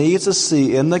unbeliever needs to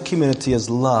see in the community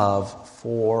is love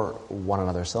for one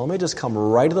another. So let me just come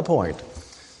right to the point.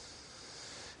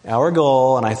 Our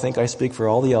goal, and I think I speak for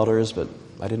all the elders, but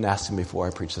I didn't ask them before I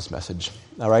preached this message.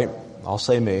 All right? I'll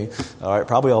say me. All right?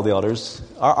 Probably all the elders.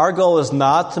 Our goal is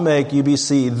not to make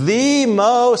UBC the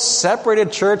most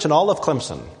separated church in all of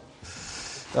Clemson.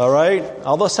 All right?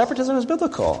 Although separatism is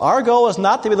biblical. Our goal is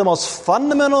not to be the most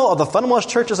fundamental of the fundamentalist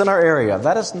churches in our area.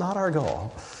 That is not our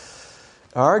goal.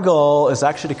 Our goal is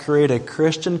actually to create a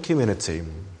Christian community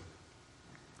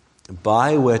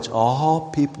by which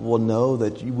all people will know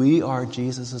that we are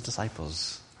Jesus'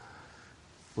 disciples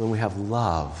when we have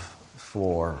love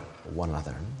for one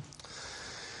another.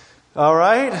 All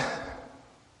right?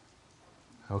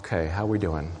 Okay, how are we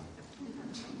doing?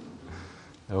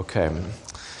 Okay.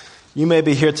 You may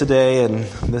be here today, and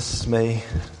this may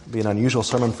be an unusual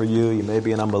sermon for you. You may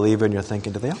be an unbeliever, and you're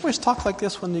thinking, do they always talk like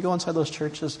this when you go inside those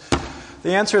churches?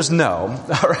 The answer is no,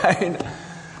 all right?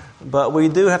 But we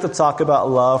do have to talk about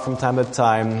love from time to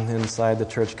time inside the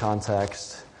church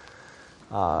context.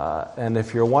 And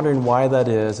if you're wondering why that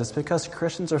is, it's because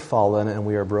Christians are fallen, and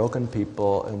we are broken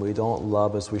people, and we don't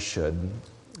love as we should.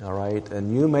 All right?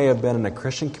 And you may have been in a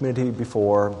Christian community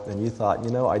before, and you thought,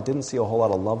 I didn't see a whole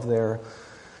lot of love there.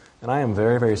 And I am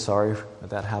very, very sorry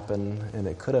that happened, and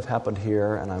it could have happened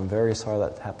here, and I'm very sorry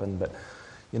that happened. But,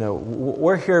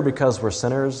 we're here because we're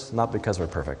sinners, not because we're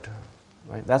perfect.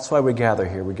 Right? That's why we gather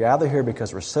here. We gather here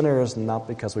because we're sinners, not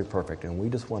because we're perfect, and we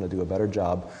just want to do a better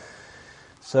job.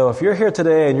 So if you're here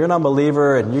today and you're an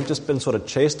unbeliever and you've just been sort of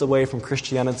chased away from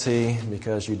Christianity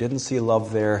because you didn't see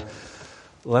love there,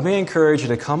 let me encourage you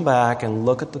to come back and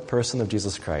look at the person of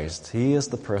Jesus Christ. He is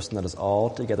the person that is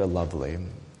altogether lovely.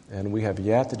 And we have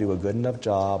yet to do a good enough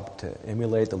job to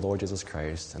emulate the Lord Jesus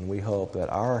Christ. And we hope that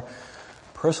our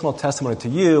personal testimony to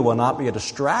you will not be a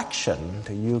distraction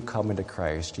to you coming to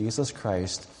Christ. Jesus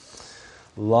Christ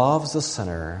loves the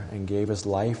sinner and gave his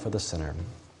life for the sinner.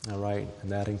 All right?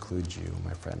 And that includes you,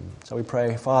 my friend. So we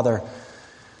pray, Father,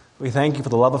 we thank you for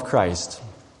the love of Christ.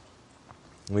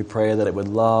 And we pray that it would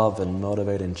love and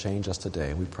motivate and change us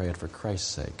today. We pray it for Christ's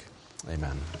sake.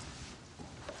 Amen.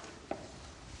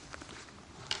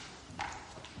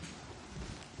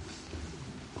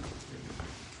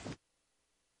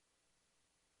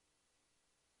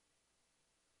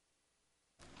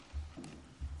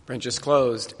 Brent just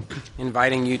closed,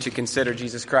 inviting you to consider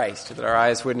Jesus Christ, that our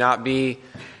eyes would not be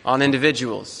on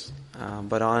individuals,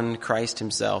 but on Christ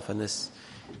himself. And this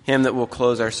hymn that we'll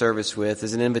close our service with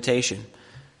is an invitation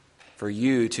for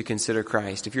you to consider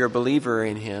Christ. If you're a believer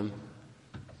in him,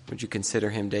 would you consider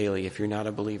him daily? If you're not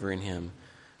a believer in him,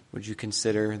 would you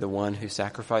consider the one who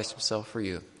sacrificed himself for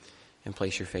you and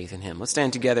place your faith in him? Let's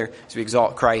stand together as we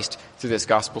exalt Christ through this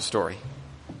gospel story.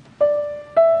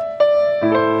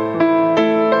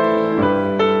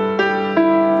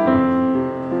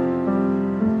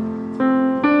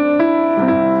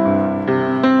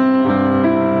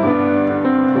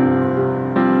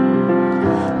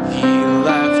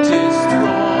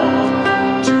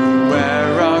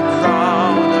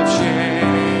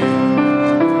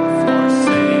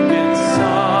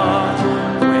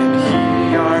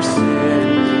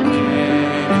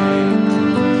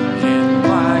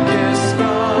 Blackest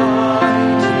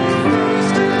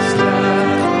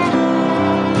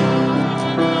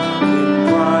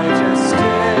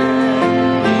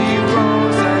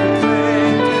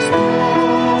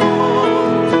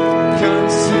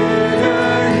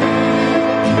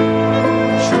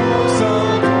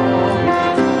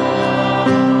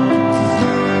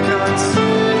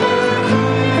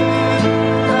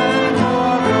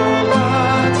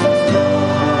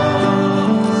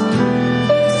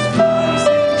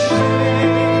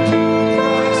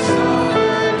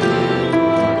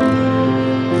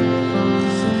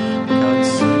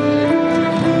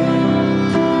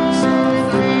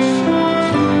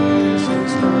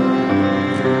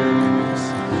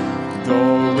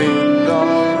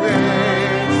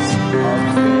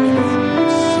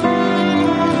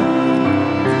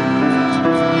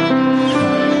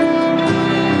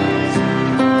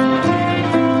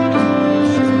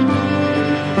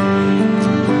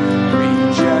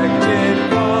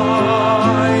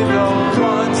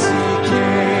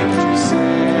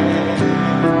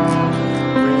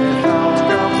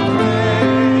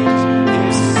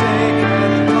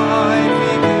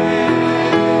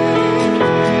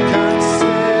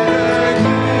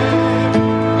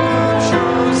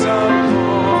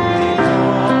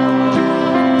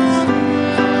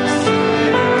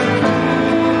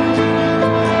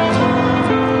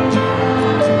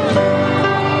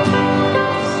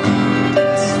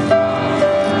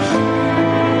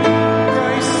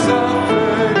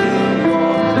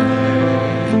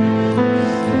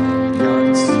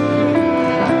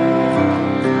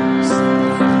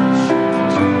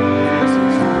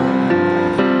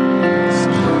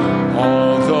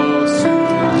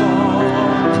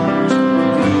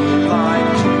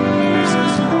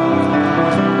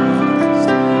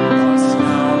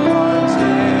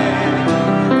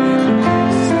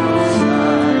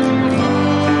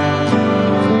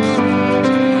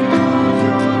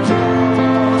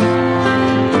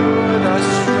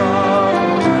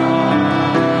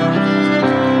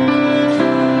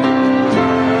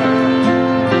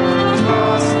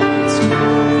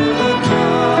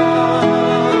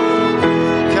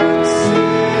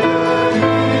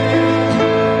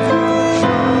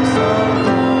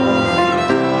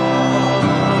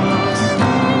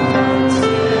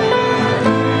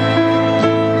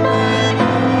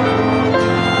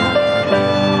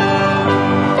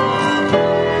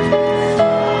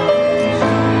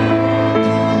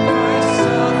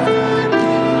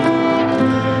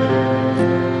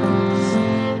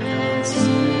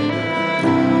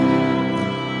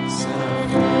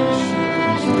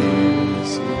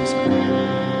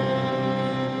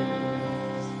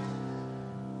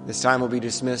this time will be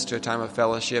dismissed to a time of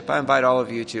fellowship. I invite all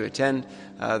of you to attend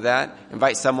that.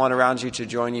 Invite someone around you to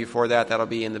join you for that. That'll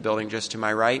be in the building just to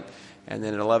my right. And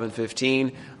then at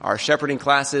 11:15, our shepherding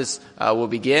classes will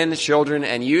begin. Children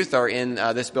and youth are in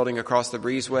this building across the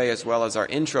breezeway, as well as our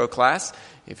intro class.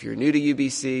 If you're new to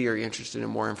UBC or you're interested in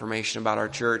more information about our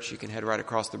church, you can head right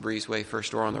across the breezeway.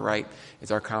 First door on the right is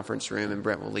our conference room, and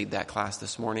Brent will lead that class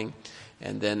this morning.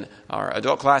 And then our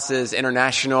adult classes,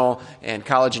 international and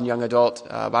college and young adult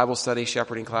Bible study,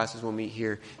 shepherding classes will meet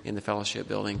here in the fellowship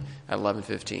building at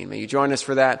 11:15. May you join us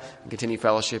for that and continue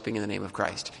fellowshipping in the name of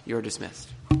Christ. You are dismissed.